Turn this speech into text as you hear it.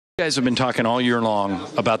You guys have been talking all year long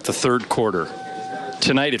about the third quarter.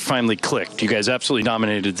 Tonight it finally clicked. You guys absolutely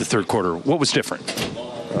dominated the third quarter. What was different?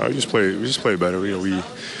 We just played better. We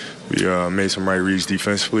made some right reads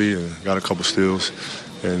defensively and got a couple steals.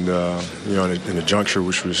 And in the juncture,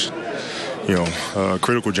 which was a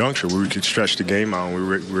critical juncture where we could stretch the game out, and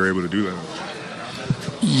we were able to do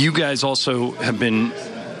that. You guys also have been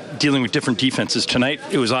dealing with different defenses. Tonight,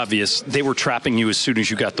 it was obvious they were trapping you as soon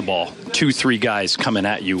as you got the ball. 2-3 guys coming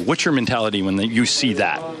at you. What's your mentality when you see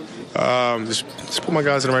that? Just put my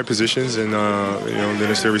guys in the right positions, and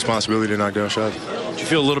then it's their responsibility to knock down shots. Did you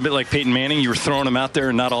feel a little bit like Peyton Manning? You were throwing them out there,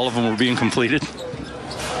 and not all of them were being completed?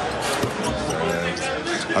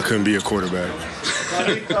 I couldn't be a quarterback.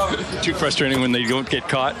 Too frustrating when they don't get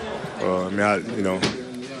caught?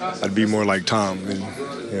 I'd be more like Tom. And,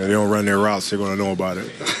 they don't run their routes. They're going to know about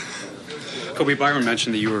it. Kobe, Byron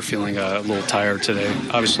mentioned that you were feeling a little tired today.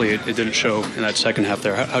 Obviously, it didn't show in that second half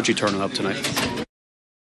there. How'd you turn it up tonight?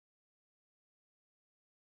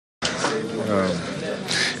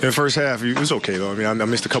 In the first half, it was okay, though. I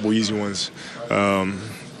missed a couple easy ones. In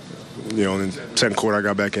the second quarter, I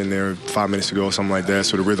got back in there 5 minutes to go, something like that,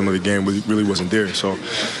 so the rhythm of the game really wasn't there. So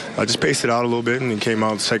I just paced it out a little bit and then came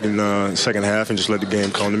out second half and just let the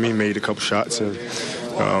game come to me, made a couple shots, and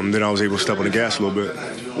then I was able to step on the gas a little bit.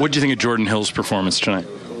 What do you think of Jordan Hill's performance tonight?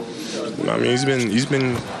 He's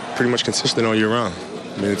been pretty much consistent all year round.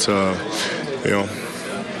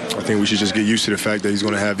 I think we should just get used to the fact that he's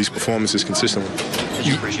going to have these performances consistently. Did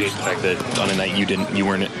you appreciate the fact that on a night you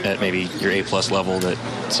weren't at maybe your A+ level, that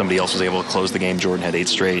somebody else was able to close the game? Jordan had 8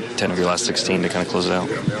 straight, 10 of your last 16 to kind of close it out.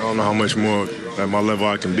 Yeah, I don't know how much more at my level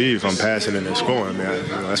I can be if I'm passing and scoring.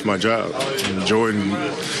 That's my job. And Jordan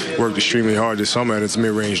worked extremely hard this summer at his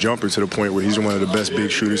mid-range jumper to the point where he's one of the best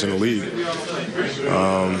big shooters in the league.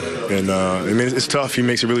 It's tough. He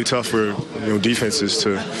makes it really tough for defenses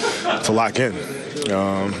to lock in.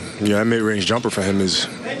 That mid-range jumper for him is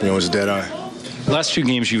dead eye. Last 2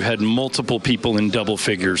 games, you had multiple people in double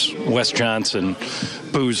figures. Wes Johnson,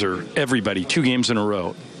 Boozer, everybody, 2 games in a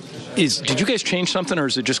row. Did you guys change something, or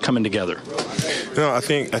is it just coming together? No, I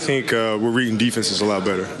think we're reading defenses a lot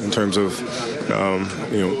better in terms of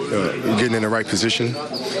getting in the right position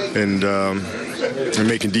and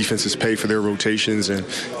making defenses pay for their rotations and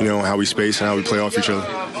how we space and how we play off each other.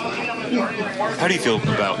 How do you feel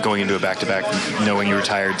about going into a back-to-back, knowing you're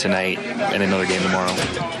retired tonight and another game tomorrow?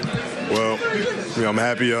 Well, I'm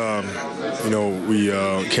happy. We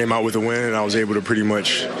came out with a win, and I was able to pretty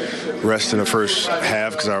much rest in the first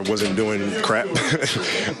half because I wasn't doing crap.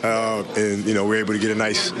 And we were able to get a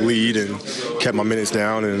nice lead and kept my minutes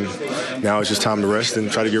down. And now it's just time to rest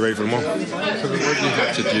and try to get ready for tomorrow. What did you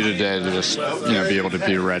have to do today to just be able to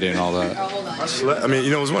be ready and all that?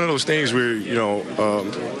 It was one of those things where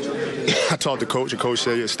I talked to Coach, and Coach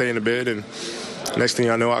said, stay in the bed. And next thing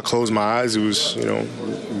I know, I closed my eyes. It was,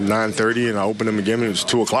 9:30, and I opened them again, and it was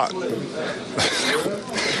 2 o'clock. What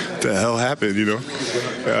the hell happened,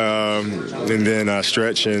 And then I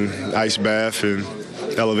stretch and ice bath and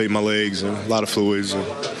elevate my legs and a lot of fluids, and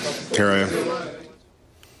here I am.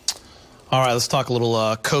 All right, let's talk a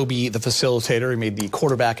little Kobe, the facilitator. He made the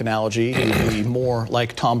quarterback analogy. He'd be more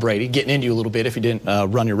like Tom Brady, getting into you a little bit if you didn't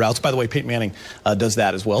run your routes. By the way, Peyton Manning does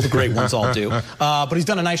that as well. The great ones all do. But he's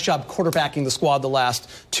done a nice job quarterbacking the squad the last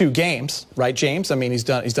 2 games, right, James? He's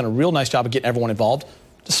done a real nice job of getting everyone involved,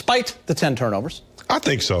 despite the 10 turnovers. I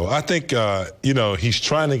think so. I think, he's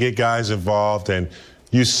trying to get guys involved, and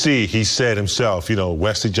you see, he said himself,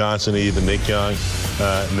 Wesley Johnson, even Nick Young,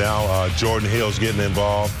 now Jordan Hill's getting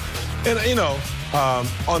involved. And,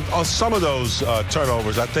 on some of those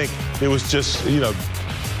turnovers, I think it was just,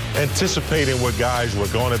 anticipating what guys were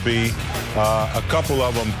going to be. A couple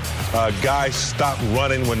of them, guys stopped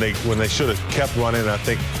running when they should have kept running. I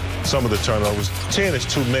think some of the turnovers, 10 is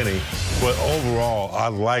too many. But overall, I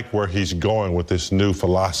like where he's going with this new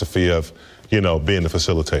philosophy of, being the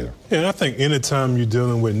facilitator. Yeah, and I think anytime you're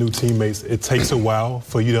dealing with new teammates, it takes a while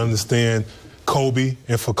for you to understand Kobe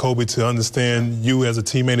and for Kobe to understand you as a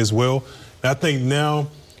teammate as well. And I think now,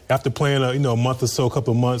 after playing a month or so, a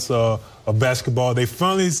couple of months of basketball, they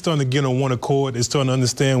finally starting to get on one accord. They're starting to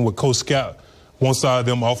understand what Coach Scott wants out of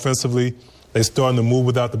them offensively. They're starting to move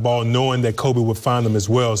without the ball, knowing that Kobe would find them as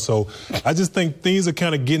well. So I just think things are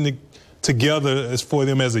kind of getting together as for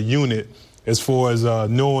them as a unit, as far as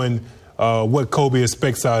knowing what Kobe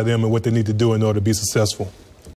expects out of them and what they need to do in order to be successful.